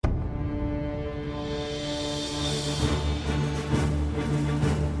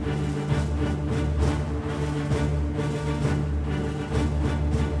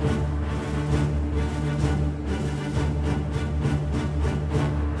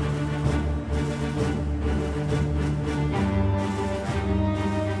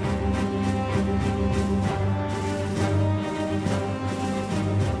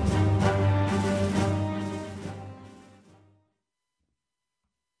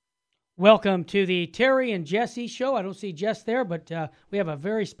Welcome to the Terry and Jesse Show. I don't see Jess there, but we have a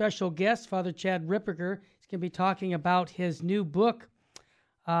very special guest, Father Chad Ripperger. He's going to be talking about his new book.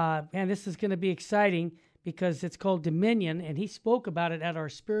 And this is going to be exciting because it's called Dominion, and he spoke about it at our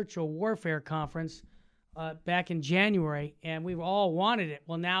spiritual warfare conference back in January, and we all wanted it.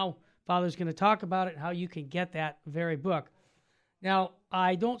 Well, now Father's going to talk about it, how you can get that very book. Now,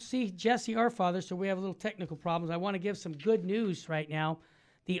 I don't see Jesse or Father, so we have a little technical problems. I want to give some good news right now.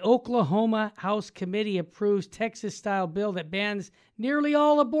 The Oklahoma House Committee approves Texas-style bill that bans nearly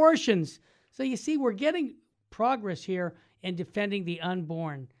all abortions. So you see, we're getting progress here in defending the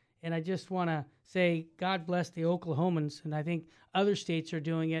unborn. And I just want to say God bless the Oklahomans, and I think other states are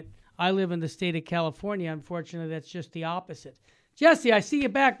doing it. I live in the state of California. Unfortunately, that's just the opposite. Jesse, I see you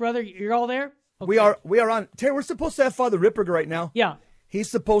back, brother. You're all there? Okay. We are on. Terry, we're supposed to have Father Ripperger right now. Yeah. He's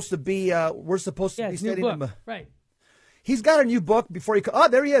supposed to be, we're supposed to be studying him. Right. He's got a new book before he... Oh,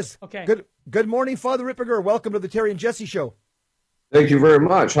 there he is. Okay. Good morning, Father Ripperger. Welcome to the Terry and Jesse Show. Thank you very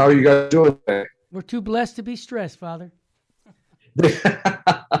much. How are you guys doing today? We're too blessed to be stressed, Father. Great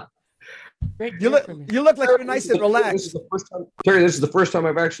You look like you're nice and relaxed. This is the first time, Terry, this is the first time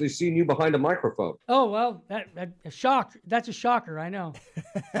I've actually seen you behind a microphone. Oh, well, a shock. That's a shocker, I know.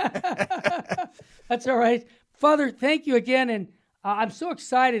 That's all right. Father, thank you again, and I'm so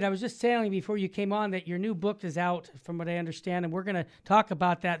excited. I was just saying before you came on that your new book is out, from what I understand, and we're going to talk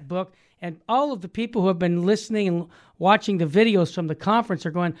about that book. And all of the people who have been listening and watching the videos from the conference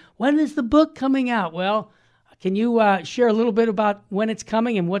are going, when is the book coming out? Well, can you share a little bit about when it's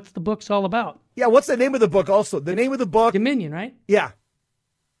coming and what the book's all about? Yeah, what's the name of the book also? The name of the book? Dominion, right? Yeah.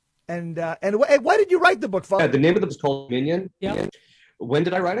 And why did you write the book, Father? Yeah, the name of the book is called Dominion. Yeah. When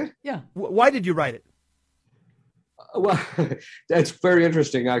did I write it? Yeah. Why did you write it? Well, that's very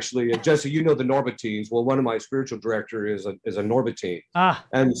interesting, actually. Jesse, you know the Norbertines. Well, one of my spiritual directors is a Norbertine.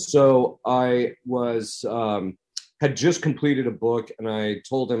 And so I was had just completed a book, and I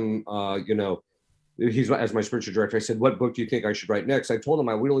told him, he's as my spiritual director. I said, "What book do you think I should write next?" I told him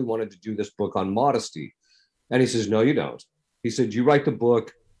I really wanted to do this book on modesty, and he says, "No, you don't." He said, "You write the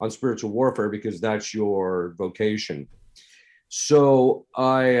book on spiritual warfare because that's your vocation." So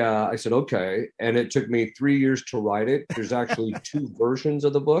I said, okay. And it took me 3 years to write it. There's actually two versions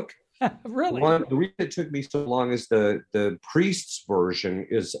of the book. Really? The reason it took me so long is the priest's version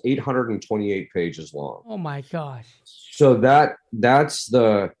is 828 pages long. Oh my gosh. So that's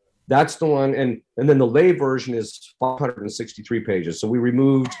the one. And then the lay version is 563 pages. So we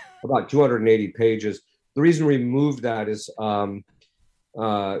removed about 280 pages. The reason we removed that is we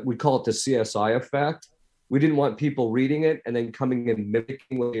call it the CSI effect. We didn't want people reading it and then coming and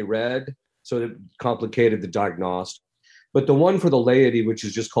mimicking what they read, so it complicated the diagnostic. But the one for the laity, which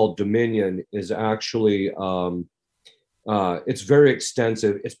is just called Dominion, is actually, it's very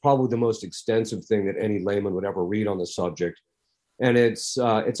extensive. It's probably the most extensive thing that any layman would ever read on the subject. And it's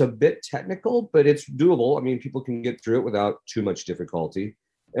a bit technical, but it's doable. I mean, people can get through it without too much difficulty.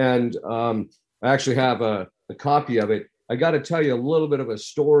 And I actually have a copy of it. I got to tell you a little bit of a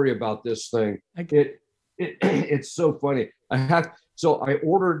story about this thing. It's so funny. So I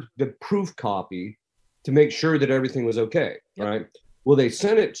ordered the proof copy to make sure that everything was okay, right? Well, they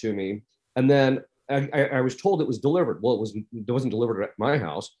sent it to me, and then I was told it was delivered. Well, it wasn't delivered at my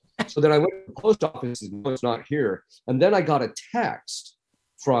house. So then I went to the post office and no, it's not here. And then I got a text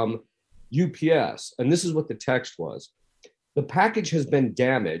from UPS, and this is what the text was. The package has been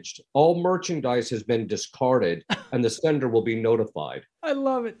damaged. All merchandise has been discarded, and the sender will be notified. I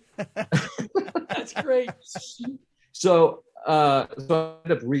love it. That's great. So I ended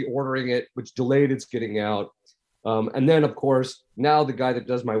up reordering it, which delayed its getting out. And then, of course, now the guy that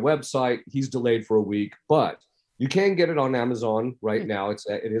does my website, he's delayed for a week. But you can get it on Amazon right now. It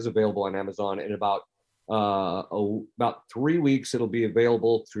is available on Amazon. In about 3 weeks, it'll be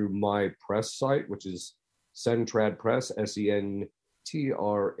available through my press site, which is Sentrad Press,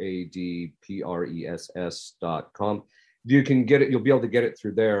 SENTRADPRESS.com. You can get it. You'll be able to get it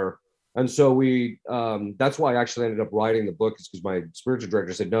through there. And so that's why I actually ended up writing the book, is because my spiritual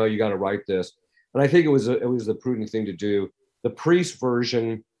director said, no, you got to write this. And I think it was the prudent thing to do. The priest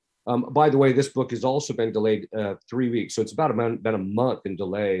version, by the way, this book has also been delayed 3 weeks. So it's about a month in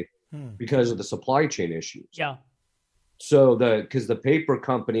delay because of the supply chain issues. Yeah. So because the paper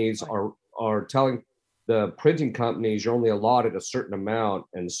companies are telling the printing companies you're only allotted a certain amount.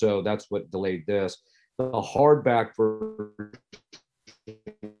 And so that's what delayed this. The hardback version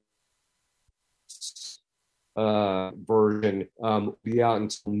will be out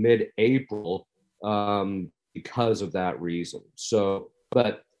until mid-April because of that reason. So,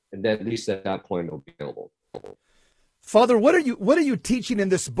 but at least at that point it'll be available. Father, what are you teaching in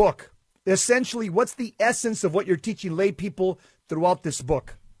this book? essentially, what's the essence of what you're teaching lay people throughout this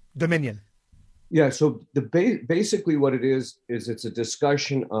book, Dominion? Yeah, so basically what it is it's a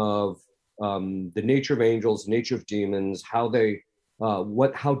discussion of the nature of angels, nature of demons, how they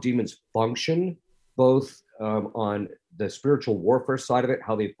how demons function, both on the spiritual warfare side of it,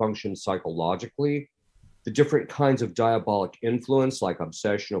 how they function psychologically, the different kinds of diabolic influence like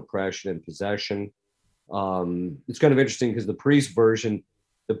obsession, oppression, and possession. It's kind of interesting because the priest version,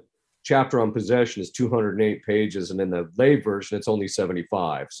 the chapter on possession is 208 pages, and in the lay version, it's only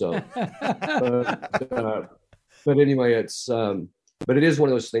 75. So, but anyway, but it is one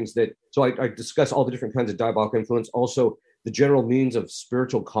of those things that, so I discuss all the different kinds of diabolic influence, also the general means of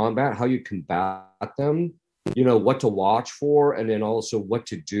spiritual combat, how you combat them, what to watch for, and then also what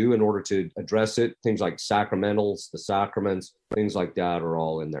to do in order to address it. Things like sacramentals, the sacraments, things like that are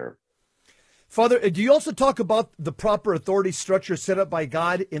all in there. Father, do you also talk about the proper authority structure set up by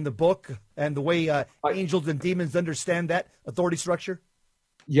God in the book and the way angels and demons understand that authority structure?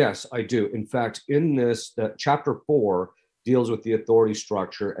 Yes, I do. In fact, in this, chapter 4 deals with the authority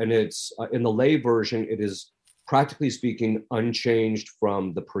structure, and it's in the lay version, it is practically speaking unchanged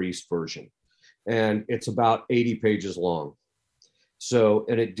from the priest version. And it's about 80 pages long. So,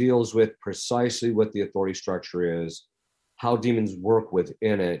 and it deals with precisely what the authority structure is, how demons work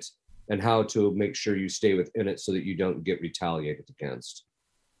within it, and how to make sure you stay within it so that you don't get retaliated against.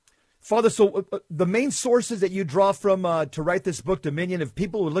 Father, so the main sources that you draw from to write this book, Dominion, if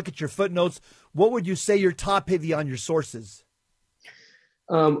people would look at your footnotes, what would you say your top heavy on your sources?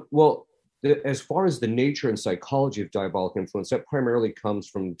 Well, as far as the nature and psychology of diabolic influence, that primarily comes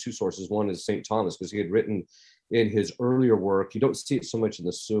from two sources. One is St. Thomas, because he had written in his earlier work, you don't see it so much in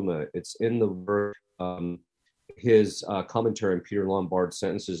the Summa, it's in the work, his commentary on Peter Lombard's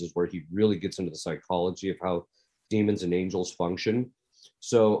sentences is where he really gets into the psychology of how demons and angels function.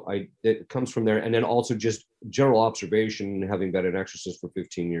 So it comes from there. And then also just general observation, having been an exorcist for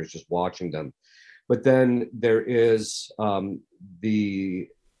 15 years, just watching them. But then there is the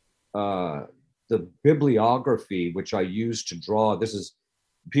bibliography, which I use to draw.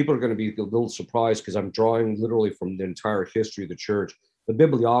 People are going to be a little surprised because I'm drawing literally from the entire history of the church. The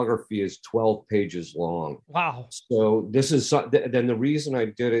bibliography is 12 pages long. Wow. So this is, then the reason I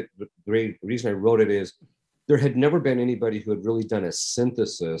did it, the reason I wrote it is there had never been anybody who had really done a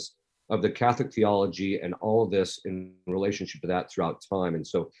synthesis of the Catholic theology and all of this in relationship to that throughout time. And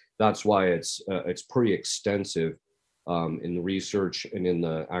so that's why it's pretty extensive in the research and in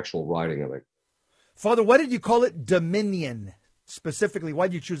the actual writing of it. Father, why did you call it Dominion specifically? Why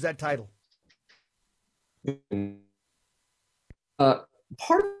did you choose that title?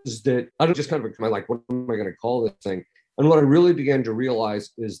 Part is that I don't just kind of like, what am I going to call this thing? And what I really began to realize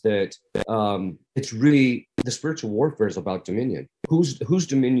is that it's really the spiritual warfare is about dominion. Whose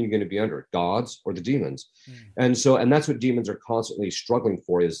dominion are you going to be under? God's or the demons? And that's what demons are constantly struggling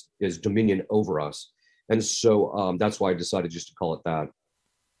for is dominion over us. And so that's why I decided just to call it that.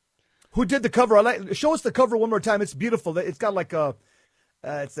 Who did the cover? Show us the cover one more time. It's beautiful. It's got like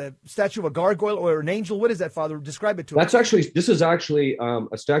it's a statue of a gargoyle or an angel. What is that, Father? Describe it to us. This is actually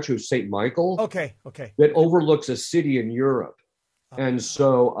a statue of Saint Michael. Okay. That overlooks a city in Europe. And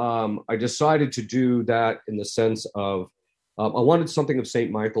so I decided to do that in the sense of I wanted something of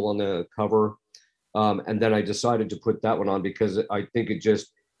Saint Michael on the cover. And then I decided to put that one on because I think it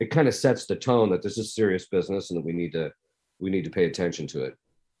kind of sets the tone that this is serious business and that we need to pay attention to it.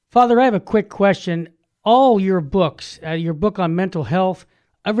 Father, I have a quick question. All your books, your book on mental health,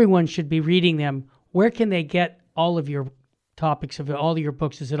 everyone should be reading them. Where can they get all of your topics of all of your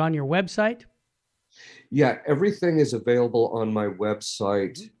books? Is it on your website? Yeah, everything is available on my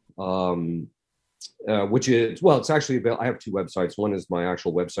website, which is, well, it's actually available. I have two websites. One is my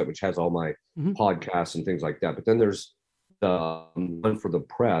actual website, which has all my podcasts and things like that. But then there's the one for the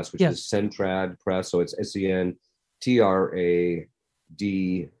press, which is Sentrad Press. So it's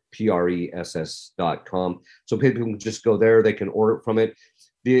SENTRADPRESS.com. So people can just go there. They can order it from it.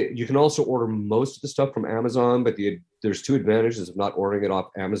 You can also order most of the stuff from Amazon, but there's two advantages of not ordering it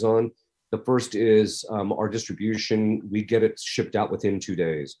off Amazon. The first is our distribution. We get it shipped out within 2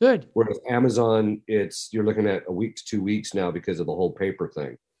 days. Good. Whereas Amazon, you're looking at a week to 2 weeks now because of the whole paper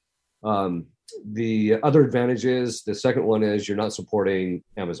thing. The other advantage is, the second one is you're not supporting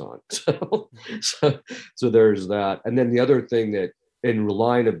Amazon. So there's that. And then the other thing that in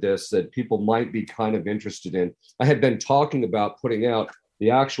line of this that people might be kind of interested in, I had been talking about putting out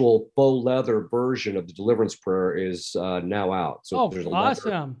the actual faux leather version of the Deliverance Prayer is now out. So there's a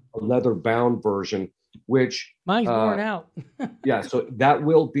leather bound version, which mine's worn out. Yeah, so that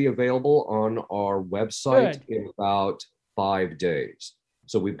will be available on our website in about 5 days.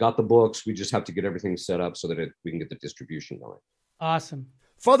 So we've got the books. We just have to get everything set up so that we can get the distribution going. Awesome.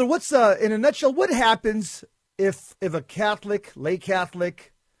 Father, what's in a nutshell, what happens if a Catholic, lay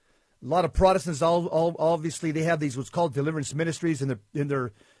Catholic, a lot of Protestants, all obviously they have these what's called deliverance ministries in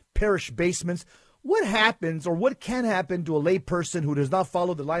their parish basements. What happens or what can happen to a lay person who does not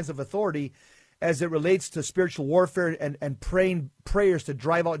follow the lines of authority as it relates to spiritual warfare and praying prayers to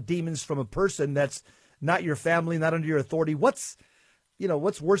drive out demons from a person that's not your family, not under your authority? What's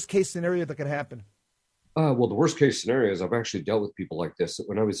worst case scenario that can happen? Well, the worst case scenario is I've actually dealt with people like this.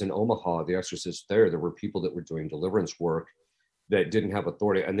 When I was in Omaha, the exorcist there were people that were doing deliverance work that didn't have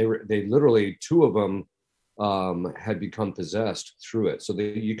authority. And they literally, two of them had become possessed through it. So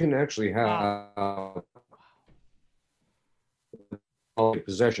you can actually have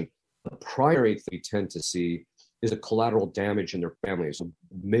possession. The primary thing we tend to see is a collateral damage in their families, so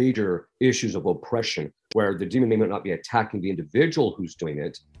major issues of oppression, where the demon may not be attacking the individual who's doing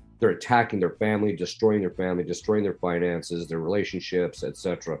it. They're attacking their family, destroying their finances, their relationships,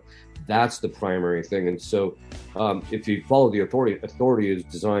 etc. That's the primary thing. And so if you follow the authority is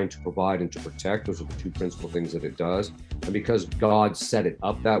designed to provide and to protect. Those are the two principal things that it does. And because God set it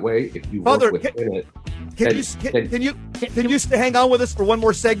up that way, if you work within it. Can you hang on with us for one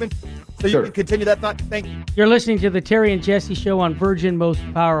more segment so you can continue that thought? Thank you. You're listening to the Terry and Jesse Show on Virgin Most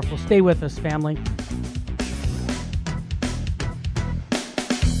Powerful. Stay with us, family.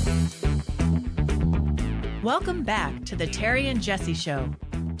 Welcome back to the Terry and Jesse Show.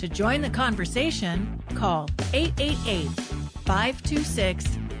 To join the conversation, call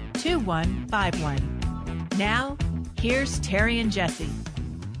 888-526-2151. Now, here's Terry and Jesse.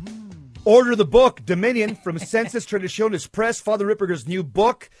 Order the book, Dominion, from Sensus Traditionis Press, Father Ripperger's new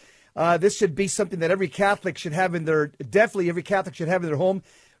book. This should be something that every Catholic should have in their home.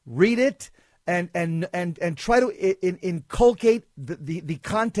 Read it and try to inculcate the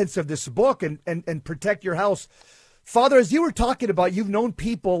contents of this book and protect your house. Father, as you were talking about, you've known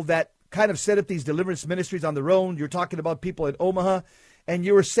people that kind of set up these deliverance ministries on their own. You're talking about people in Omaha, and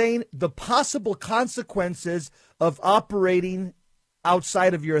you were saying the possible consequences of operating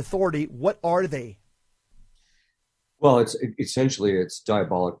outside of your authority. What are they? Well, it's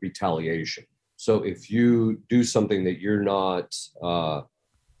diabolic retaliation. So if you do something that you're not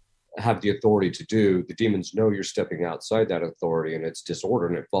have the authority to do, the demons know you're stepping outside that authority, and it's disorder,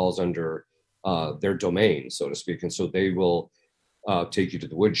 and it falls under their domain, so to speak. And so they will take you to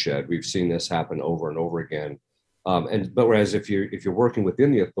the woodshed. We've seen this happen over and over again. But whereas if you're working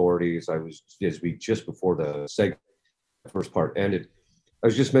within the authorities, just before the first part ended, I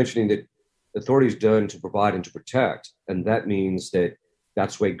was just mentioning that authority is done to provide and to protect, and that means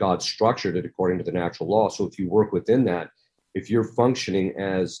that's the way God structured it according to the natural law. So if you work within that, if you're functioning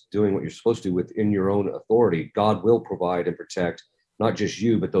as doing what you're supposed to do within your own authority, God will provide and protect not just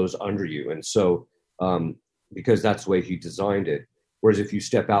you, but those under you. And so because that's the way he designed it. Whereas if you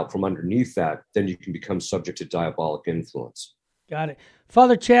step out from underneath that, then you can become subject to diabolic influence. Got it.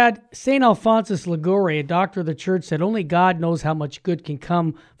 Father Chad, St. Alphonsus Liguori, a doctor of the church, said only God knows how much good can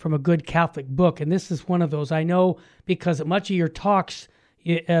come from a good Catholic book. And this is one of those. I know because at much of your talks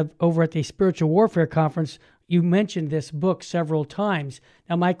over at the Spiritual Warfare Conference, you mentioned this book several times.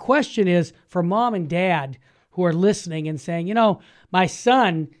 Now, my question is for mom and dad who are listening and saying, my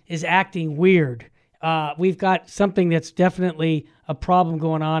son is acting weird. We've got something that's definitely a problem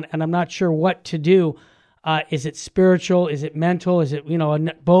going on, and I'm not sure what to do. Is it spiritual? Is it mental? Is it,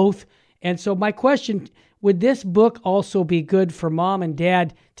 both? And so my question, would this book also be good for mom and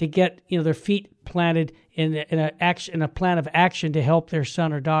dad to get, their feet planted in a plan of action to help their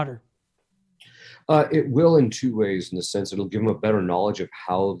son or daughter? It will in two ways, in the sense it'll give them a better knowledge of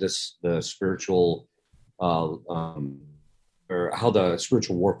how the spiritual or how the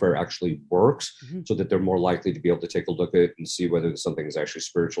spiritual warfare actually works, mm-hmm. so that they're more likely to be able to take a look at it and see whether something is actually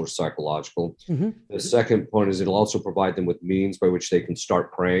spiritual or psychological. Mm-hmm. The second point is it'll also provide them with means by which they can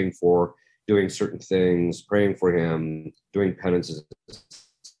start praying for doing certain things, praying for him, doing penances.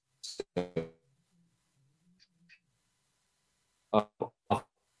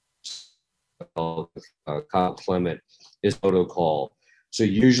 Kyle Clement is protocol. So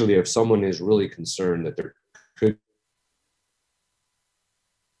usually if someone is really concerned that there could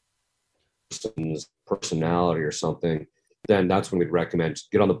be personality or something, then that's when we'd recommend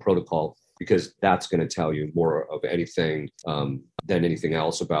get on the protocol, because that's going to tell you more of anything than anything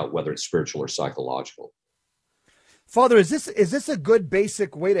else about whether it's spiritual or psychological. Father, is this a good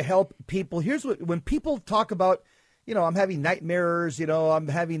basic way to help people? Here's what, when people talk about, I'm having nightmares, I'm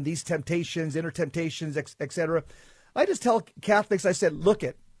having these temptations, inner temptations, etc. I just tell Catholics, I said, go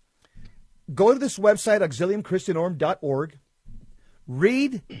to this website, auxiliumchristianorum.org,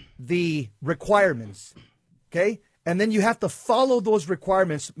 read the requirements, okay? And then you have to follow those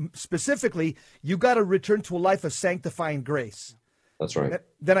requirements. Specifically, you got to return to a life of sanctifying grace. That's right.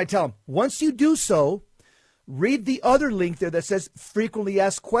 Then I tell them, once you do so, read the other link there that says frequently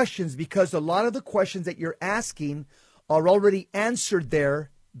asked questions, because a lot of the questions that you're asking are already answered there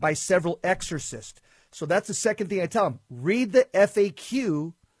by several exorcists. So that's the second thing I tell them. Read the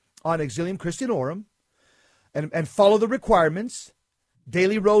FAQ on Exilium Christianorum and follow the requirements,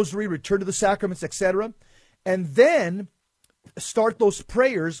 daily rosary, return to the sacraments, etc. And then start those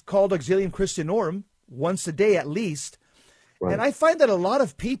prayers called Exilium Christianorum once a day at least. Right. And I find that a lot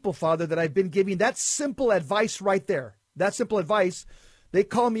of people, Father, that I've been giving that simple advice right there, that simple advice, they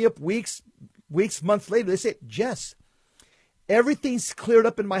call me up weeks, months later. They say, Jess, everything's cleared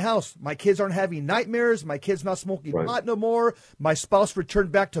up in my house. My kids aren't having nightmares. My kid's not smoking pot no more. My spouse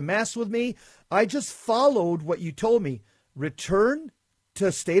returned back to Mass with me. I just followed what you told me. Return to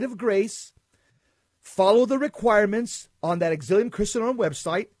a state of grace. Follow the requirements on that Exilium Christianorum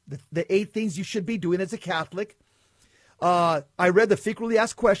website, the 8 things you should be doing as a Catholic. I read the frequently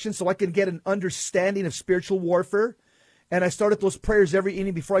asked questions so I can get an understanding of spiritual warfare. And I started those prayers every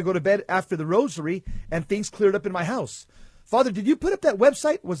evening before I go to bed after the rosary, and things cleared up in my house. Father, did you put up that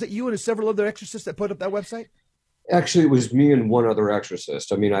website? Was it you and several other exorcists that put up that website? Actually, it was me and one other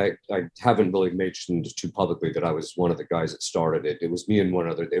exorcist. I mean, I haven't really mentioned too publicly that I was one of the guys that started it. It was me and one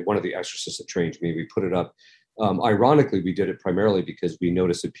of the exorcists that trained me. We put it up. Ironically, we did it primarily because we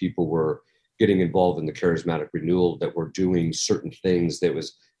noticed that people were getting involved in the charismatic renewal, that were doing certain things that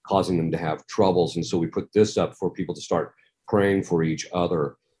was causing them to have troubles. And so we put this up for people to start praying for each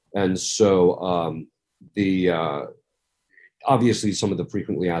other. And so obviously some of the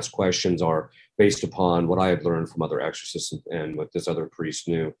frequently asked questions are based upon what I had learned from other exorcists and what this other priest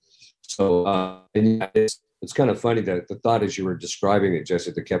knew. So it's kind of funny that the thought as you were describing it, Jesse,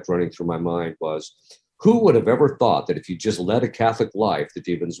 that kept running through my mind was, who would have ever thought that if you just led a Catholic life, the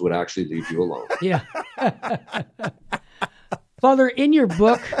demons would actually leave you alone? Yeah. Father, in your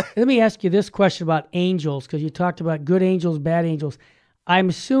book, let me ask you this question about angels, because you talked about good angels, bad angels. I'm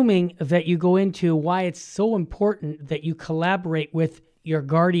assuming that you go into why it's so important that you collaborate with your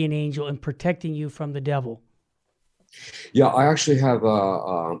guardian angel in protecting you from the devil. Yeah, I actually have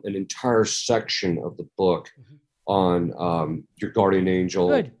an entire section of the book on your guardian angel.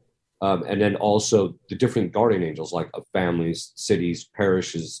 Good. And then also the different guardian angels, like of families, cities,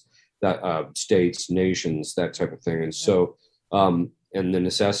 parishes, that states, nations, that type of thing. And so, and the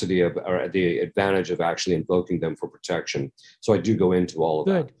necessity of, or the advantage of actually invoking them for protection. So I do go into all of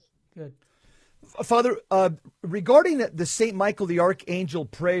that. Good. Father, regarding the St. Michael the Archangel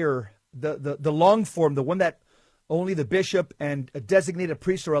prayer, the long form, the one that only the bishop and a designated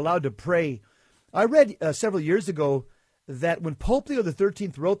priest are allowed to pray, I read several years ago that when Pope Leo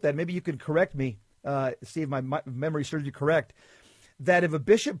XIII wrote that, maybe you can correct me, see if my memory serves you correct, that if a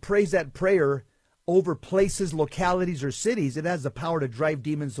bishop prays that prayer over places, localities, or cities, it has the power to drive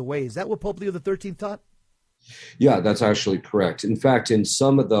demons away. Is that what Pope Leo XIII taught? Yeah, that's actually correct. In fact, in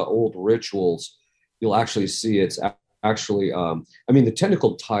some of the old rituals, you'll actually see it's actually, the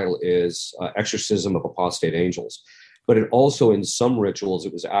technical title is Exorcism of Apostate Angels, but it also, in some rituals,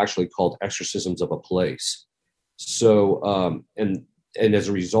 it was actually called Exorcisms of a Place. So, and as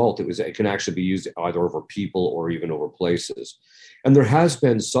a result, it can actually be used either over people or even over places. And there has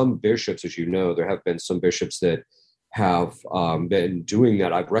been some bishops, as you know, there have been some bishops that have been doing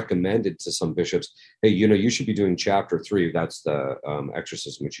that. I've recommended to some bishops, hey, you should be doing chapter 3. That's the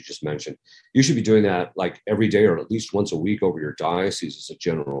exorcism, which you just mentioned. You should be doing that like every day or at least once a week over your diocese as a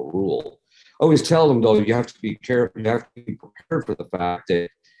general rule. I always tell them, though, you have to be careful. You have to be prepared for the fact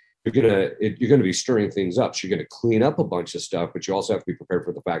that you're gonna be stirring things up. So you're gonna clean up a bunch of stuff, but you also have to be prepared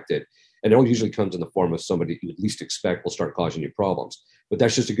for the fact that, and it all usually comes in the form of somebody you would least expect will start causing you problems. But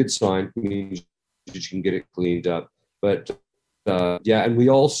that's just a good sign. It means that you can get it cleaned up. But and we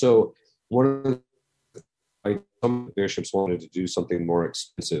also, some bishops wanted to do something more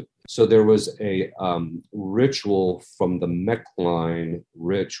expensive. So there was a ritual from the Meckline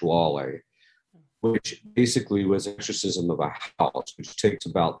Rituale, which basically was exorcism of a house, which takes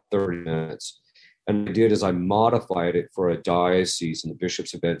about 30 minutes. And what I did is I modified it for a diocese, and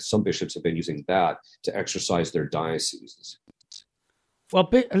some bishops have been using that to exorcise their dioceses. Well,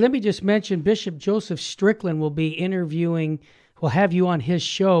 let me just mention Bishop Joseph Strickland will be interviewing, we'll have you on his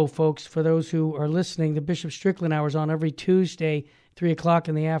show, folks, for those who are listening. The Bishop Strickland Hour is on every Tuesday, 3 o'clock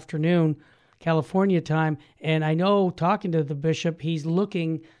in the afternoon, California time. And I know, talking to the bishop, he's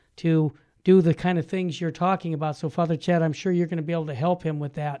looking to do the kind of things you're talking about. So, Father Chad, I'm sure you're going to be able to help him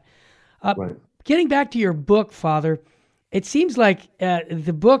with that. Right. Getting back to your book, Father, it seems like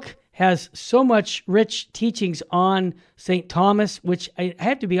the book has so much rich teachings on St. Thomas, which I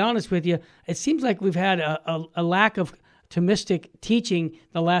have to be honest with you, it seems like we've had a lack of Thomistic teaching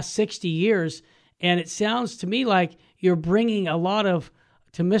the last 60 years, and it sounds to me like you're bringing a lot of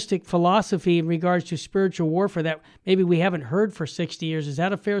Thomistic philosophy in regards to spiritual warfare that maybe we haven't heard for 60 years. Is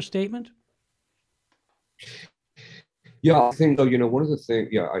that a fair statement? Yeah, I think though, one of the things,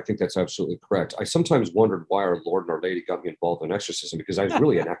 I think that's absolutely correct. I sometimes wondered why our Lord and Our Lady got me involved in exorcism, because I was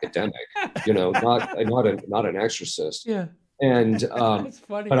really an academic, not an exorcist. Yeah. And, That's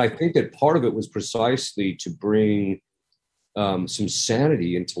funny. but I think that part of it was precisely to bring some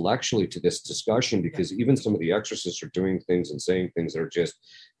sanity intellectually to this discussion, because even some of the exorcists are doing things and saying things that are just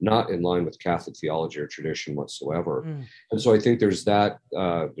not in line with Catholic theology or tradition whatsoever. And so I think there's that,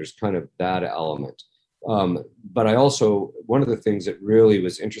 there's kind of that element. But I also, one of the things that really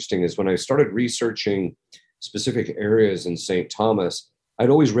was interesting is when I started researching specific areas in St. Thomas, I'd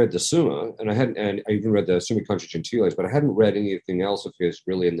always read the Summa, and I even read the Summa Contra Gentiles, but I hadn't read anything else of his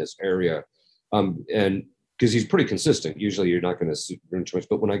really in this area. And because he's pretty consistent, usually you're not going to learn too much.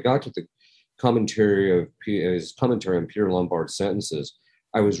 But when I got to the his commentary on Peter Lombard's sentences,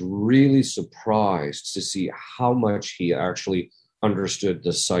 I was really surprised to see how much he actually understood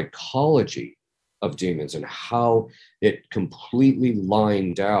the psychology of demons and how it completely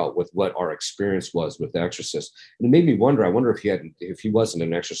lined out with what our experience was with exorcists. And it made me wonder, I wonder if he wasn't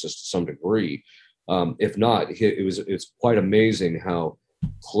an exorcist to some degree. If not, it's quite amazing how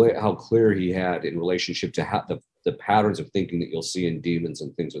clear he had in relationship to the patterns of thinking that you'll see in demons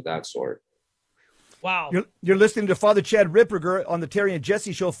and things of that sort. Wow. You're listening to Father Chad Ripperger on the Terry and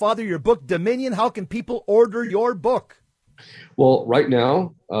Jesse Show. Father, your book, Dominion, how can people order your book? Well, right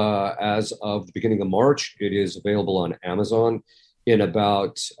now, as of the beginning of March, it is available on Amazon. In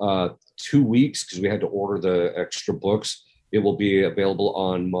about 2 weeks, because we had to order the extra books, it will be available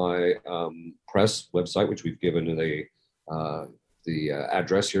on my press website, which we've given the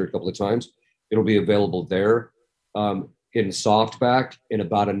address here a couple of times. It'll be available there. In softback, in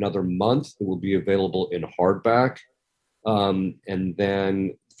about another month, it will be available in hardback. And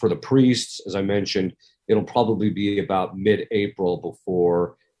then for the priests, as I mentioned, it'll probably be about mid-April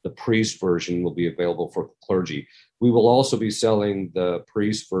before the priest version will be available for clergy. We will also be selling the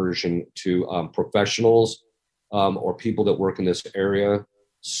priest version to professionals or people that work in this area.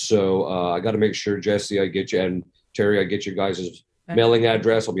 So I got to make sure, Jesse, I get you, and Terry, I get you guys' mailing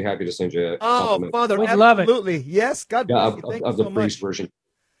address. I'll be happy to send you a compliment. Father, we'd love it. Absolutely. Yes, God bless you. Thank of you the so priest much. version.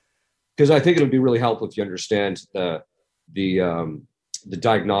 Because I think it'll be really helpful if you understand the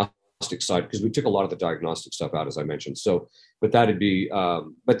diagnostic side, because we took a lot of the diagnostic stuff out, as I mentioned. So, but that'd be,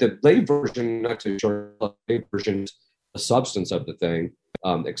 but the lay version, not too sure, lay version, the substance of the thing,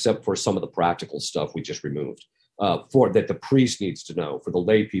 except for some of the practical stuff we just removed. For that the priest needs to know. For the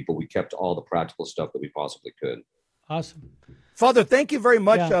lay people, we kept all the practical stuff that we possibly could. Awesome. Father, thank you very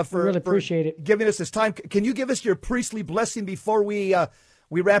much for really appreciate it. Giving us this time. Can you give us your priestly blessing before we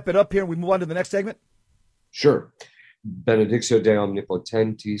wrap it up here and we move on to the next segment? Sure. Benedictio Dei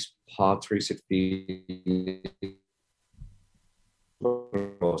omnipotentis, Patris et Filii,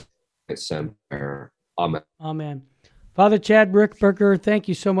 et semper. Amen. Amen. Father Chad Ripperger, thank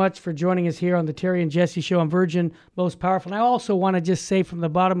you so much for joining us here on the Terry and Jesse Show on Virgin Most Powerful. And I also want to just say from the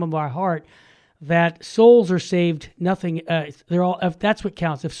bottom of our heart that souls are saved. Nothing. They're all. If that's what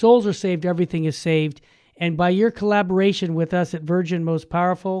counts. If souls are saved, everything is saved. And by your collaboration with us at Virgin Most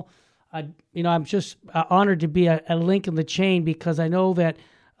Powerful, I'm just honored to be a link in the chain, because I know that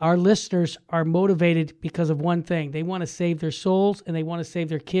our listeners are motivated because of one thing. They want to save their souls, and they want to save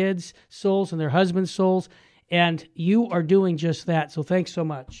their kids' souls and their husbands' souls. And you are doing just that. So thanks so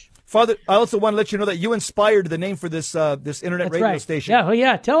much. Father, I also want to let you know that you inspired the name for this internet radio station. Yeah,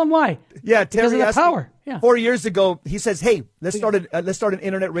 yeah. Tell them why. Yeah, Terry Terry asked power. me Yeah. 4 years ago. He says, "Hey, let's start an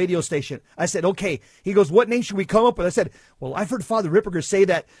internet radio station." I said, "Okay." He goes, "What name should we come up with?" I said, "Well, I've heard Father Ripperger say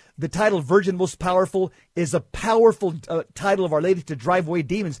that the title Virgin Most Powerful is a powerful title of Our Lady to drive away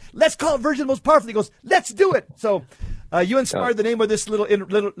demons. Let's call it Virgin Most Powerful." He goes, "Let's do it." So you inspired the name of this little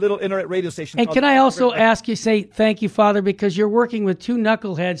internet radio station. And can I also ask you, say thank you, Father, because you're working with two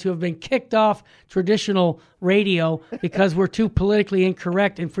knuckleheads who have been kicked off traditional radio because we're too politically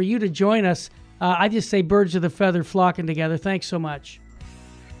incorrect. And for you to join us, I just say birds of the feather flocking together. Thanks so much.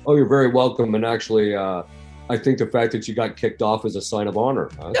 Oh, you're very welcome. And actually, I think the fact that you got kicked off is a sign of honor.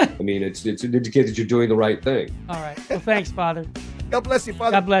 Huh? I mean, it's an indicator that you're doing the right thing. All right. Well, thanks, Father. God bless you,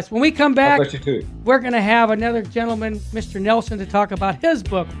 Father. God bless. When we come back, God bless you too. We're going to have another gentleman, Mr. Nelson, to talk about his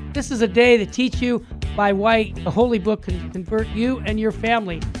book. This is a day to teach you by why the Holy Book can convert you and your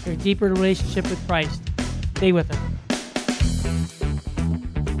family to a deeper relationship with Christ. Stay with us.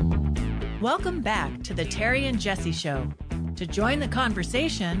 Welcome back to the Terry and Jesse Show. To join the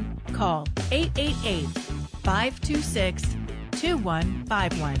conversation, call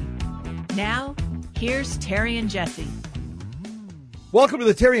 888-526-2151. Now, here's Terry and Jesse. Welcome to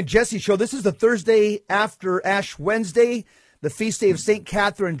the Terry and Jesse Show. This is the Thursday after Ash Wednesday, the feast day of St.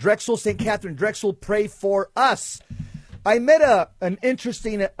 Catherine Drexel. St. Catherine Drexel, pray for us. I met an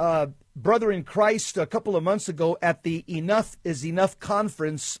interesting brother in Christ a couple of months ago at the Enough is Enough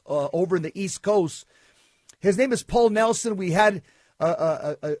conference over in the East Coast. His name is Paul Nelson. We had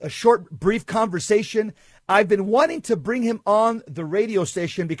a short, brief conversation. I've been wanting to bring him on the radio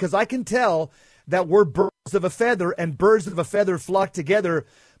station because I can tell that we're birds of a feather, and birds of a feather flock together.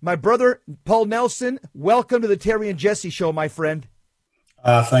 My brother, Paul Nelson, welcome to the Terry and Jesse Show, my friend.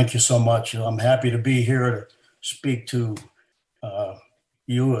 Thank you so much. I'm happy to be here to speak to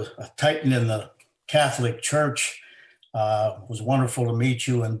you, a titan in the Catholic Church. It was wonderful to meet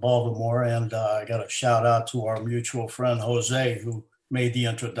you in Baltimore, and I got a shout out to our mutual friend, Jose, who made the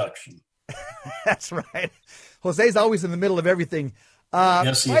introduction. That's right. Jose's always in the middle of everything.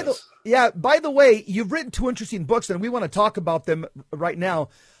 Yes, he is. By the way, you've written two interesting books, and we want to talk about them right now.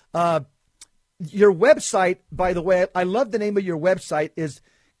 Your website, by the way, I love the name of your website, is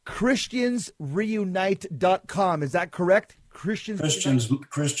ChristiansReunite.com. Is that correct? Christians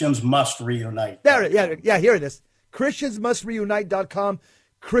must reunite. There, yeah, here it is. ChristiansMustReunite.com.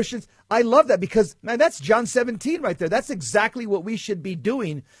 Christians, I love that because, man, that's John 17 right there. That's exactly what we should be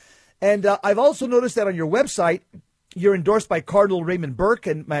doing. And I've also noticed that on your website, you're endorsed by Cardinal Raymond Burke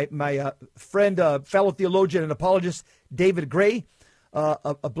and my friend, fellow theologian and apologist, David Gray,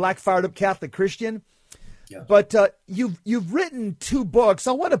 a black fired up Catholic Christian. Yeah. But you've written two books.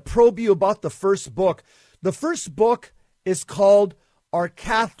 I want to probe you about the first book. The first book is called Our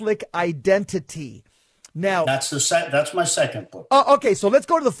Catholic Identity. Now that's my second book. Okay, so let's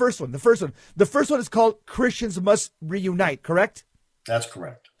go to the first one. The first one is called Christians Must Reunite, correct? That's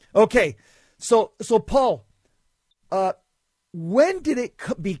correct. Okay. So Paul, when did it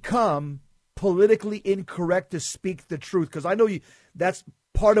become politically incorrect to speak the truth? Because I know that's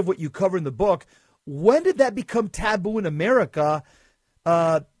part of what you cover in the book. When did that become taboo in America?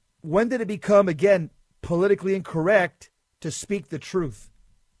 When did it become, again, politically incorrect to speak the truth?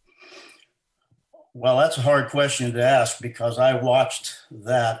 Well, that's a hard question to ask because I watched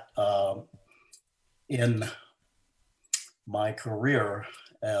that in my career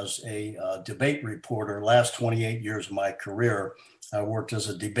as a debate reporter. Last 28 years of my career, I worked as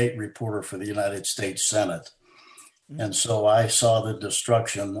a debate reporter for the United States Senate. And so I saw the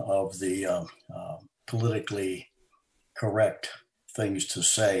destruction of the politically correct things to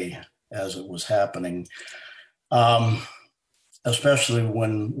say as it was happening, especially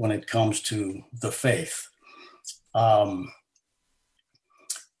when it comes to the faith.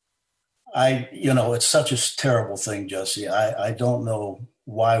 It's such a terrible thing, Jesse. I don't know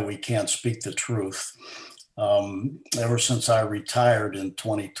why we can't speak the truth. Ever since I retired in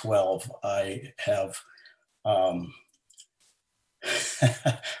 2012, I have,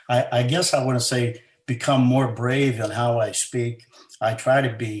 I guess I want to say, become more brave in how I speak. I try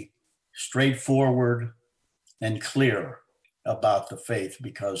to be straightforward and clear about the faith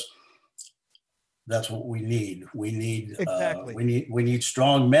because that's what we need. We need exactly. We need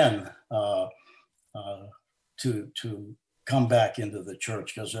strong men to come back into the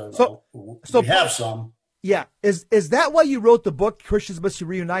church because we have some. Yeah, is that why you wrote the book Christians Must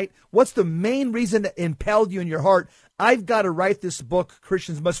Reunite? What's the main reason that impelled you in your heart? I've got to write this book,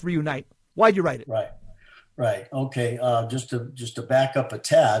 Christians Must Reunite. Why'd you write it? Right. Okay. Just to back up a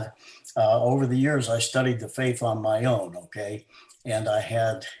tad, over the years I studied the faith on my own. Okay, and I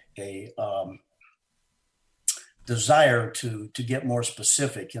had a desire to get more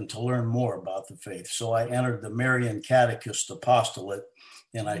specific and to learn more about the faith. So I entered the Marian Catechist Apostolate,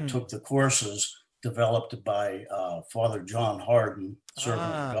 and I took the courses developed by Father John Hardin,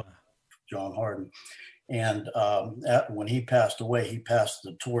 John Hardin. And when he passed away, he passed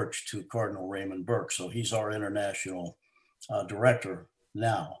the torch to Cardinal Raymond Burke. So he's our international director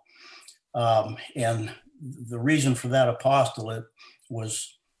now. And the reason for that apostolate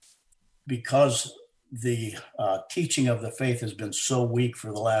was because the teaching of the faith has been so weak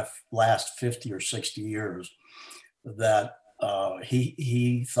for the last 50 or 60 years that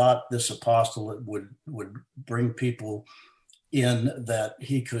he thought this apostolate would bring people in that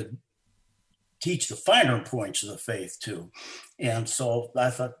he could teach the finer points of the faith too. And so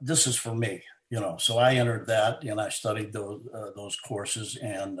I thought, this is for me, so I entered that and I studied those courses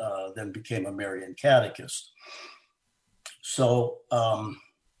and then became a Marian catechist. So,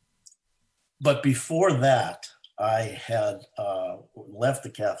 but before that, I had left the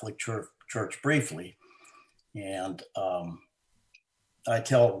Catholic Church church briefly. And I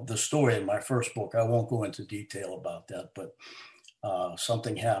tell the story in my first book. I won't go into detail about that, but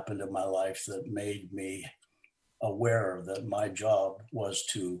something happened in my life that made me aware that my job was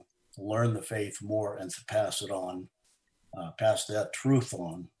to learn the faith more and to pass it on, pass that truth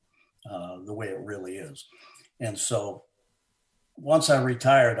on the way it really is. And so once I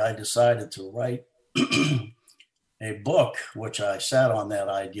retired, I decided to write a book, which I sat on that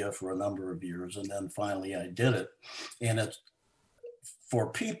idea for a number of years, and then finally I did it. And it's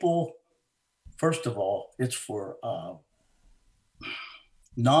for people, first of all, it's for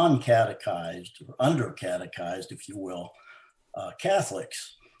non-catechized or under-catechized, if you will,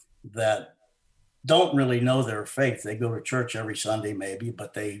 Catholics that don't really know their faith. They go to church every Sunday maybe,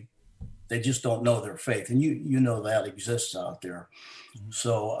 but they just don't know their faith. And you know that exists out there. Mm-hmm.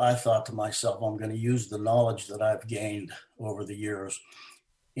 So I thought to myself, I'm going to use the knowledge that I've gained over the years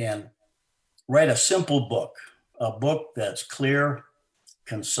and write a simple book, a book that's clear,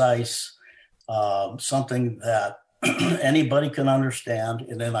 concise, something that anybody can understand.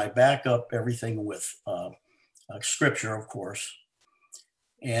 And then I back up everything with scripture, of course.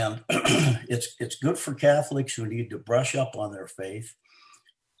 And it's good for Catholics who need to brush up on their faith,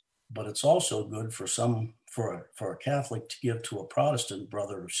 but it's also good for a Catholic to give to a Protestant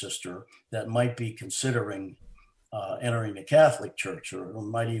brother or sister that might be considering entering the Catholic Church, or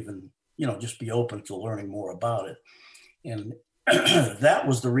might even, just be open to learning more about it. And that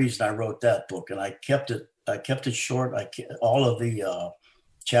was the reason I wrote that book. And I kept it short. All of the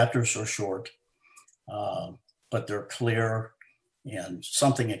chapters are short, but they're clear and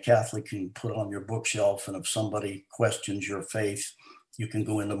something a Catholic can put on your bookshelf. And if somebody questions your faith, you can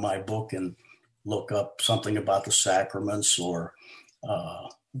go into my book and look up something about the sacraments, or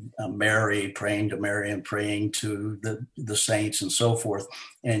Mary, praying to Mary and praying to the saints and so forth.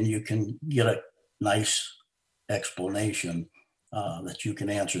 And you can get a nice explanation that you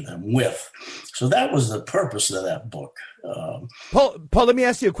can answer them with. So that was the purpose of that book. Paul, let me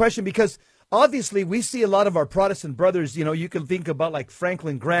ask you a question, because obviously we see a lot of our Protestant brothers, you can think about like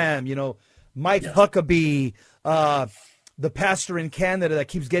Franklin Graham, Mike Huckabee, the pastor in Canada that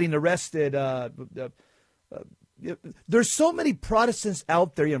keeps getting arrested. There's so many Protestants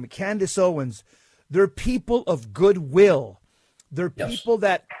out there, Candace Owens. They're people of goodwill. They're people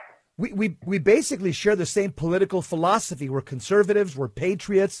that we basically share the same political philosophy. We're conservatives. We're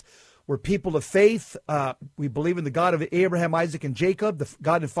patriots. We're people of faith. We believe in the God of Abraham, Isaac, and Jacob, the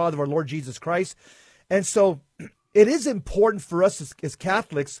God and Father of our Lord Jesus Christ. And so it is important for us as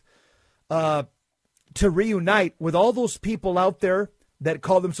Catholics to reunite with all those people out there that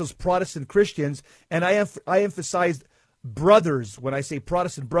call themselves Protestant Christians. And I emphasize brothers. When I say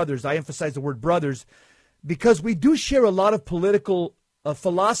Protestant brothers, I emphasize the word brothers, because we do share a lot of political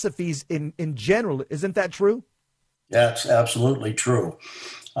philosophies in general. Isn't that true? That's absolutely true.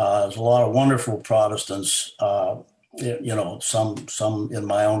 There's a lot of wonderful Protestants, some in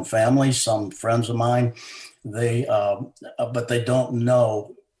my own family, some friends of mine, but they don't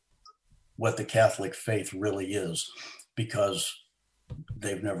know what the Catholic faith really is, because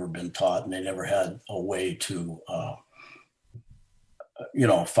they've never been taught and they never had a way to,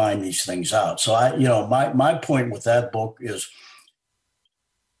 find these things out. So my point with that book is,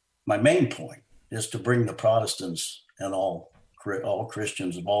 my main point is to bring the Protestants and all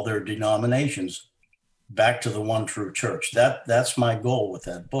Christians of all their denominations back to the one true church. That's my goal with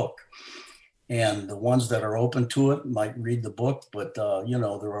that book. And the ones that are open to it might read the book, but there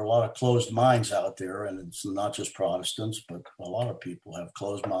are a lot of closed minds out there, and it's not just Protestants, but a lot of people have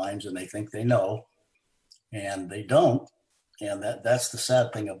closed minds and they think they know, and they don't. And that's the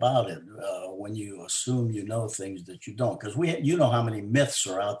sad thing about it, when you assume you know things that you don't, because you know how many myths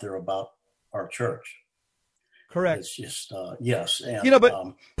are out there about our church. Correct. It's just, yes. And,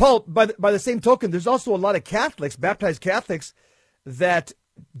 but Paul, by the same token, there's also a lot of Catholics, baptized Catholics, that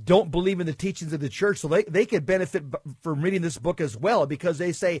don't believe in the teachings of the church. So they could benefit from reading this book as well, because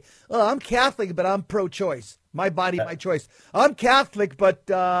they say, oh, I'm Catholic, but I'm pro-choice. My body, my choice. I'm Catholic, but,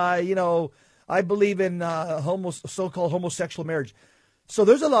 I believe in so-called homosexual marriage. So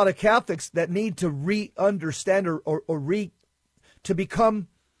there's a lot of Catholics that need to re-understand to become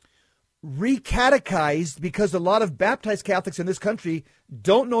re-catechized, because a lot of baptized Catholics in this country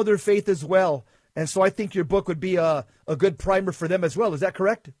don't know their faith as well. And so I think your book would be a good primer for them as well. Is that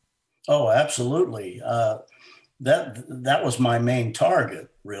correct? Oh, absolutely. That was my main target,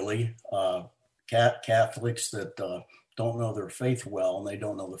 really. Catholics that don't know their faith well, and they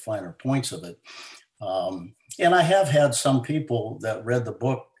don't know the finer points of it. And I have had some people that read the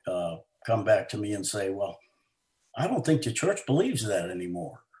book come back to me and say, well, I don't think the church believes that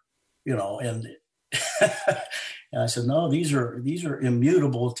anymore. and and I said, no, these are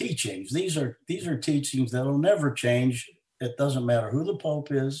immutable teachings. These are teachings that'll never change. It doesn't matter who the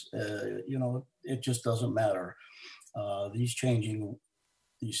Pope is. It just doesn't matter. These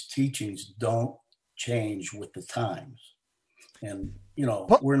teachings don't change with the times. And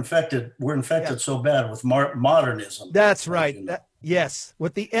we're infected so bad with modernism. That's right. Yes,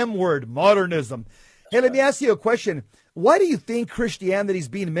 with the M word, modernism. Hey, let me ask you a question. Why do you think Christianity is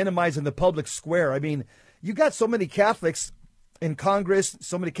being minimized in the public square? I mean, you got so many Catholics in Congress,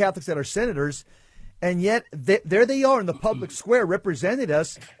 so many Catholics that are senators, and yet there they are in the public square representing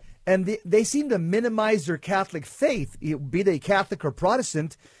us, and they seem to minimize their Catholic faith, be they Catholic or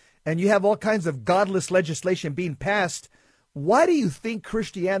Protestant, and you have all kinds of godless legislation being passed. Why do you think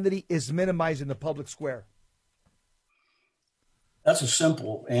Christianity is minimized in the public square? That's a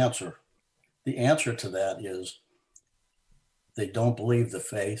simple answer. The answer to that is they don't believe the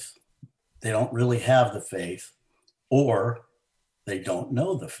faith. They don't really have the faith, or they don't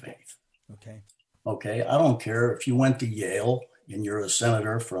know the faith. Okay. I don't care if you went to Yale and you're a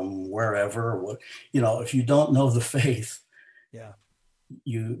senator from wherever, if you don't know the faith,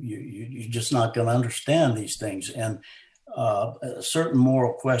 you're just not going to understand these things. And certain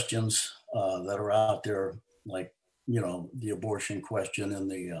moral questions that are out there, like, the abortion question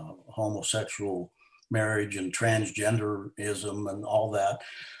and the homosexual marriage and transgenderism and all that.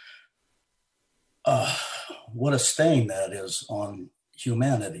 What a stain that is on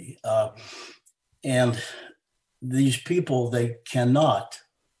humanity. And these people, they cannot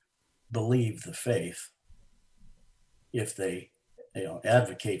believe the faith if they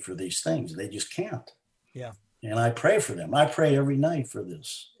advocate for these things. They just can't. Yeah. And I pray for them. I pray every night for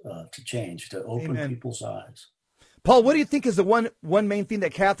this to change, to open Amen. People's eyes. Paul, what do you think is the one main thing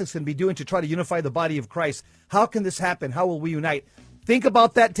that Catholics can be doing to try to unify the body of Christ? How can this happen? How will we unite? Think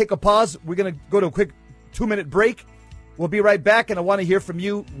about that. Take a pause. We're going to go to a quick 2-minute break. We'll be right back, and I want to hear from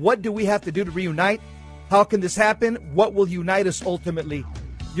you. What do we have to do to reunite? How can this happen? What will unite us ultimately?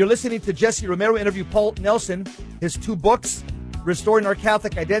 You're listening to Jesse Romero interview Paul Nelson, his 2 books, Restoring Our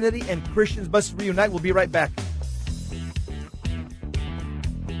Catholic Identity and Christians Must Reunite. We'll be right back.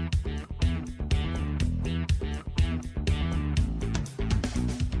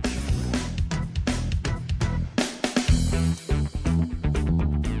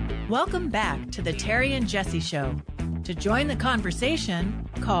 Welcome back to the Terry and Jesse Show. To join the conversation,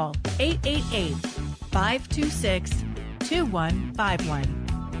 call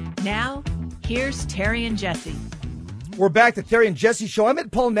 888-526-2151. Now, here's Terry and Jesse. We're back to Terry and Jesse Show. I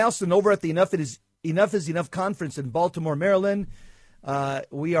met Paul Nelson over at the Enough is Enough conference in Baltimore, Maryland.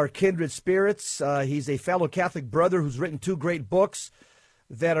 We are kindred spirits. He's a fellow Catholic brother who's written 2 great books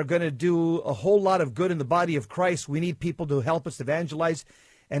that are going to do a whole lot of good in the body of Christ. We need people to help us evangelize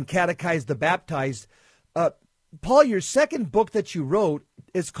and catechize the baptized. Paul, your second book that you wrote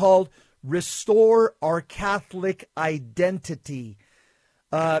is called Restore Our Catholic Identity.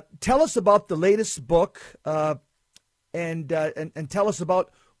 Tell us about the latest book and tell us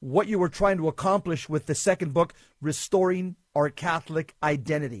about what you were trying to accomplish with the second book, Restoring Our Catholic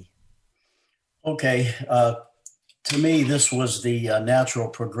Identity. Okay. To me, this was the natural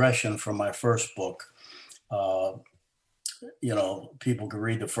progression from my first book. People could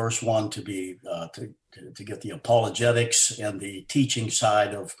read the first one to be to get the apologetics and the teaching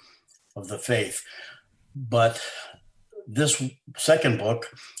side of the faith. But this second book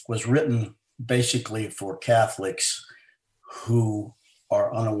was written basically for Catholics who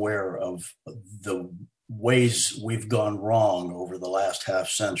are unaware of the ways we've gone wrong over the last half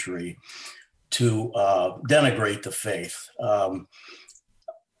century to denigrate the faith.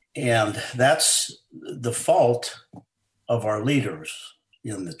 And that's the fault of our leaders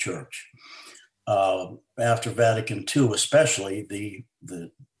in the church. After Vatican II, especially,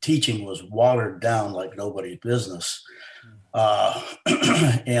 the teaching was watered down like nobody's business.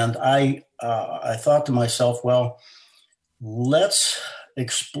 And I thought to myself, well, let's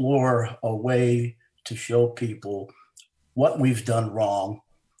explore a way to show people what we've done wrong,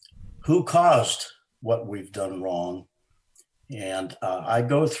 who caused what we've done wrong. And I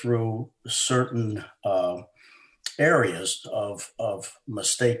go through certain areas of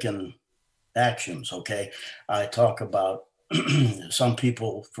mistaken actions, okay? I talk about some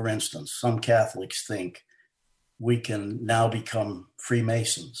people, for instance, some Catholics think we can now become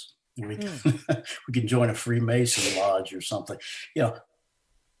Freemasons. We can join a Freemason lodge or something.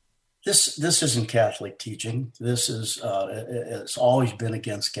 This isn't Catholic teaching. This is it's always been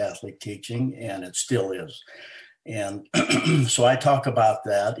against Catholic teaching, and it still is. And so I talk about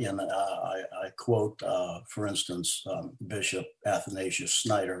that, and I quote, for instance, Bishop Athanasius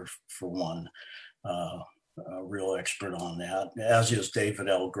Snyder, for one, a real expert on that, as is David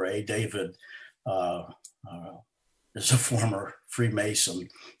L. Gray. David is a former Freemason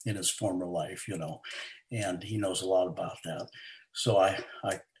in his former life, and he knows a lot about that. So I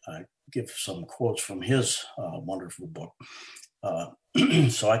give some quotes from his wonderful book.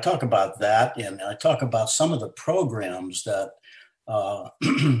 So I talk about that, and I talk about some of the programs that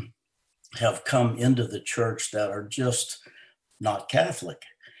have come into the church that are just not Catholic.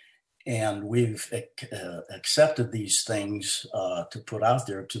 And we've accepted these things to put out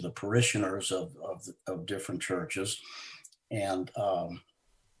there to the parishioners of different churches. And,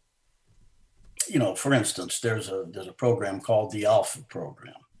 for instance, there's a program called the Alpha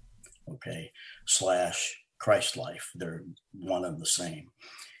Program, / Christ Life. They're one and the same.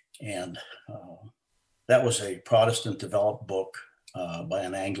 And that was a Protestant developed book by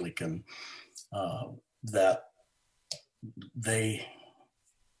an Anglican that they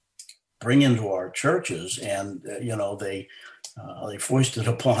bring into our churches, and they foist it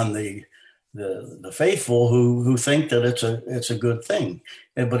upon the faithful who think that it's a good thing,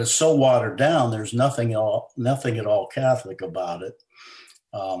 but it's so watered down. There's nothing at all Catholic about it,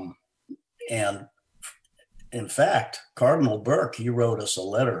 and in fact, Cardinal Burke, he wrote us a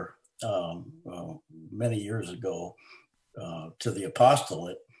letter many years ago to the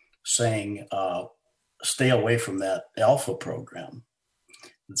apostolate saying, stay away from that Alpha program.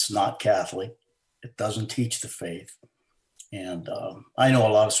 It's not Catholic. It doesn't teach the faith. And I know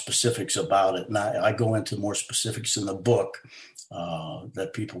a lot of specifics about it, and I go into more specifics in the book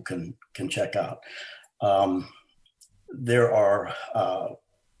that people can check out. There are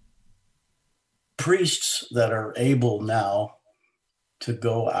priests that are able now to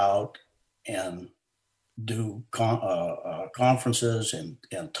go out and do conferences and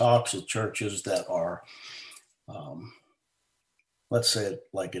talks at churches that are, let's say it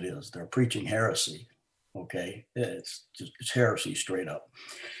like it is, they're preaching heresy. It's heresy straight up.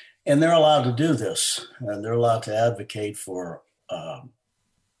 And they're allowed to do this, and they're allowed to advocate for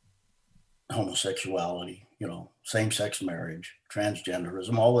homosexuality, same-sex marriage,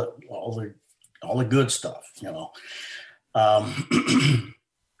 transgenderism, all the good stuff,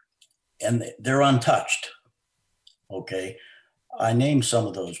 and they're untouched. I name some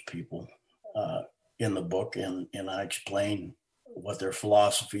of those people in the book, and I explain what their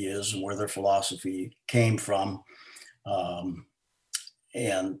philosophy is and where their philosophy came from.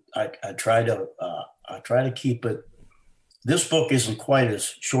 And I try to keep it. This book isn't quite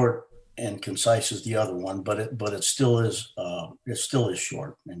as short and concise as the other one, but it still is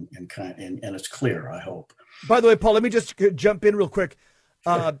short and it's clear, I hope. By the way, Paul, let me just jump in real quick.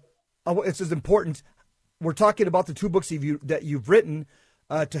 It's as important. We're talking about the two books that you've written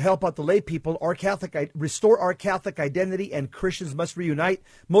to help out the lay people, Restore Our Catholic Identity and Christians Must Reunite.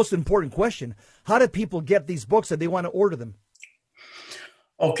 Most important question: how do people get these books if they want to order them?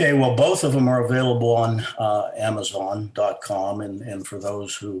 Okay, well, both of them are available on Amazon.com, and for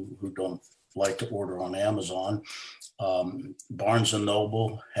those who don't like to order on Amazon, Barnes &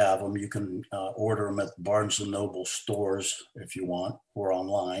 Noble have them. You can order them at Barnes & Noble stores if you want, or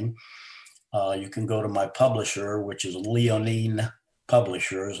online. You can go to my publisher, which is Leonine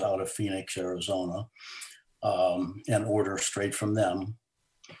Publishers out of Phoenix, Arizona, and order straight from them.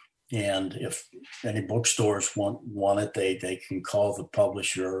 And if any bookstores want it, they can call the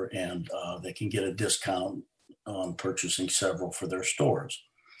publisher, and they can get a discount on purchasing several for their stores.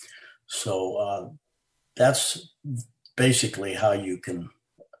 So that's basically how you can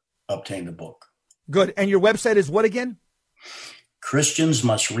obtain the book. Good. And your website is what again?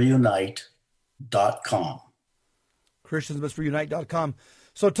 ChristiansMustReunite.com. ChristiansMustReunite.com.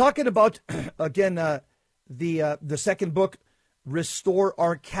 So talking about, again, the second book, Restore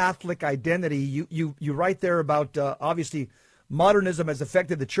Our Catholic Identity, you write there about, obviously, modernism has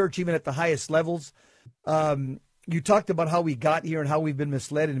affected the church even at the highest levels. You talked about how we got here and how we've been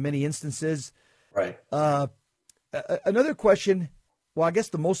misled in many instances. Right. Another question, well, I guess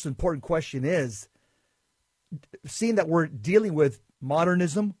the most important question is, seeing that we're dealing with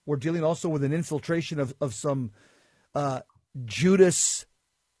modernism, we're dealing also with an infiltration of some Judas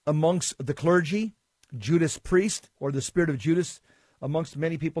amongst the clergy, Judas priest, or the spirit of Judas amongst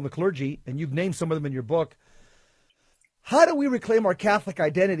many people in the clergy, and you've named some of them in your book. How do we reclaim our Catholic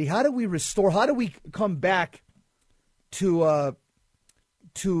identity? How do we restore? How do we come back to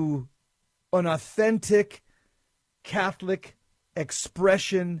an authentic Catholic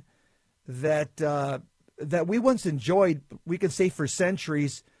expression that we once enjoyed? We can say for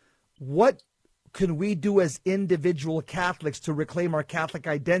centuries. What can we do as individual Catholics to reclaim our Catholic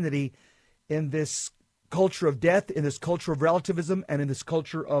identity in this culture of death, in this culture of relativism, and in this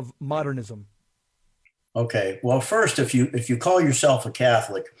culture of modernism? Okay. Well, first, if you call yourself a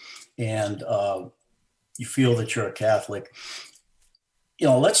Catholic and you feel that you're a Catholic,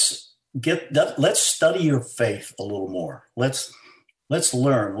 let's study your faith a little more. Let's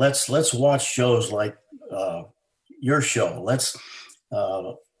learn. Let's watch shows like your show. Let's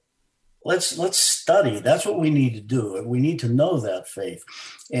study. That's what we need to do. We need to know that faith.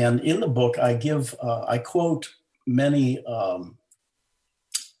 And in the book, I quote many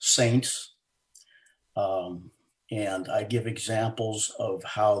saints, and I give examples of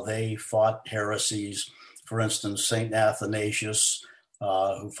how they fought heresies. For instance, Saint Athanasius,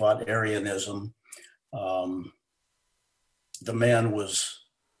 who fought Arianism. The man was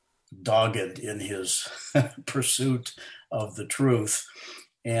dogged in his pursuit of the truth.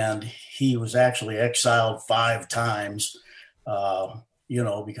 And he was actually exiled 5 times,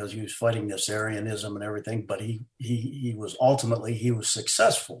 because he was fighting this Arianism and everything. But he was ultimately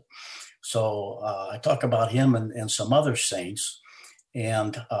successful. So I talk about him and some other saints,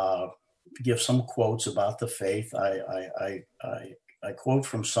 and give some quotes about the faith. I quote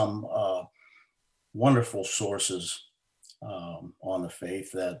from some wonderful sources on the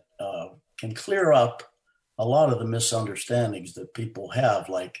faith that can clear up a lot of the misunderstandings that people have,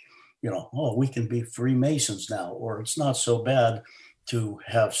 like, we can be Freemasons now, or it's not so bad to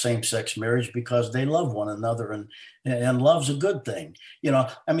have same-sex marriage because they love one another, and love's a good thing.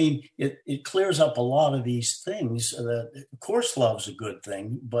 It clears up a lot of these things. That, of course, love's a good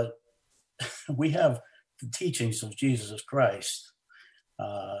thing, but we have the teachings of Jesus Christ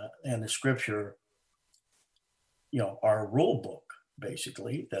and the Scripture, our rule book,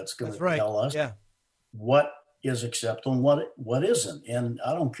 basically, that's going to tell us what is acceptable and what isn't. And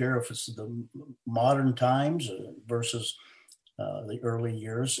I don't care if it's the modern times versus the early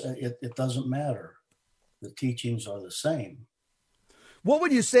years. It doesn't matter. The teachings are the same. What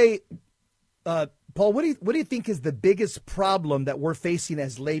would you say, Paul, what do you think is the biggest problem that we're facing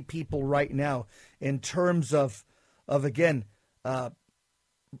as lay people right now in terms of again,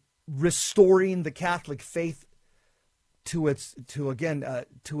 restoring the Catholic faith to its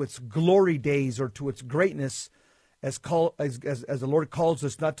glory days, or to its greatness, as the Lord calls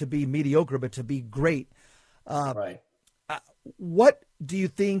us, not to be mediocre but to be great? Right. What do you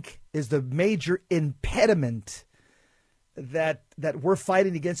think is the major impediment that we're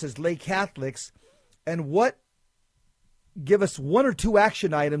fighting against as lay Catholics, and give us 1 or 2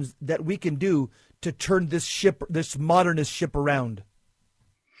 action items that we can do to turn this modernist ship around?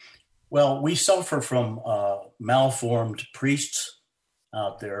 Well, we suffer from malformed priests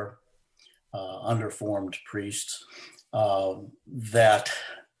out there, underformed priests that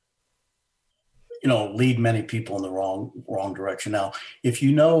lead many people in the wrong direction. Now, if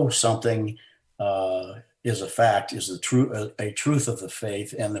you know something is a fact, is a truth of the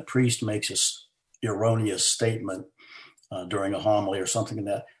faith, and the priest makes an erroneous statement during a homily or something like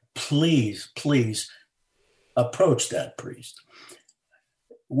that, please approach that priest.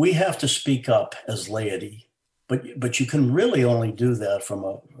 We have to speak up as laity, but you can really only do that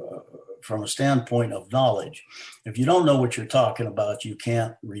from a standpoint of knowledge. If you don't know what you're talking about, you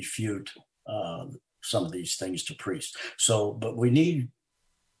can't refute some of these things to priests. But we need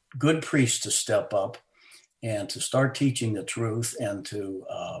good priests to step up and to start teaching the truth, and to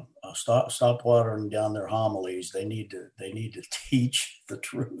stop watering down their homilies. They need to teach the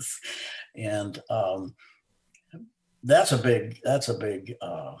truth, and that's a big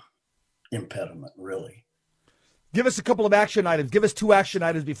impediment, really. Give us a couple of action items. Give us 2 action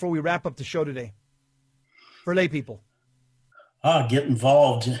items before we wrap up the show today for lay people. Get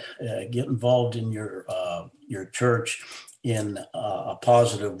involved in your church in a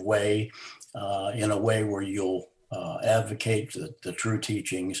positive way, in a way where you'll advocate the true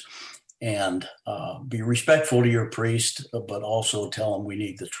teachings, and be respectful to your priest, but also tell him we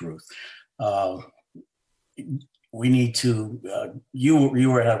need the truth. We need to, you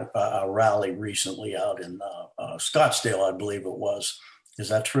were at a rally recently out in Scottsdale, I believe it was. Is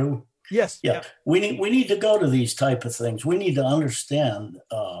that true? Yes. Yeah. We need to go to these type of things. We need to understand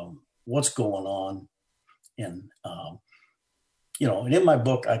what's going on. And, and in my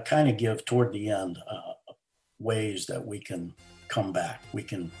book, I kind of give toward the end ways that we can come back. We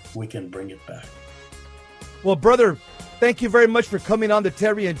can bring it back. Well, brother, thank you very much for coming on the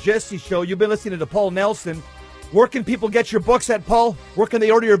Terry and Jesse Show. You've been listening to Paul Nelson. Where can people get your books at, Paul? Where can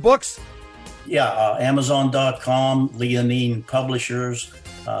they order your books? Yeah, Amazon.com, Leonine Publishers,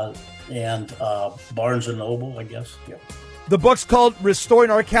 and Barnes & Noble, I guess. Yeah. The book's called Restoring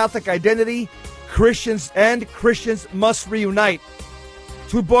Our Catholic Identity, Christians Must Reunite.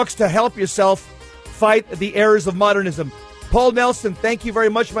 2 books to help yourself fight the errors of modernism. Paul Nelson, thank you very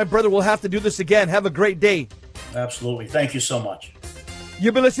much, my brother. We'll have to do this again. Have a great day. Absolutely. Thank you so much.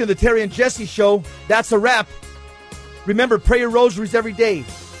 You've been listening to the Terry and Jesse Show. That's a wrap. Remember, pray your rosaries every day.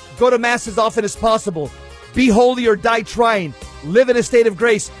 Go to Mass as often as possible. Be holy or die trying. Live in a state of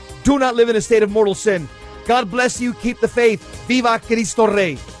grace. Do not live in a state of mortal sin. God bless you. Keep the faith. Viva Cristo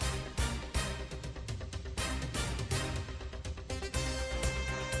Rey.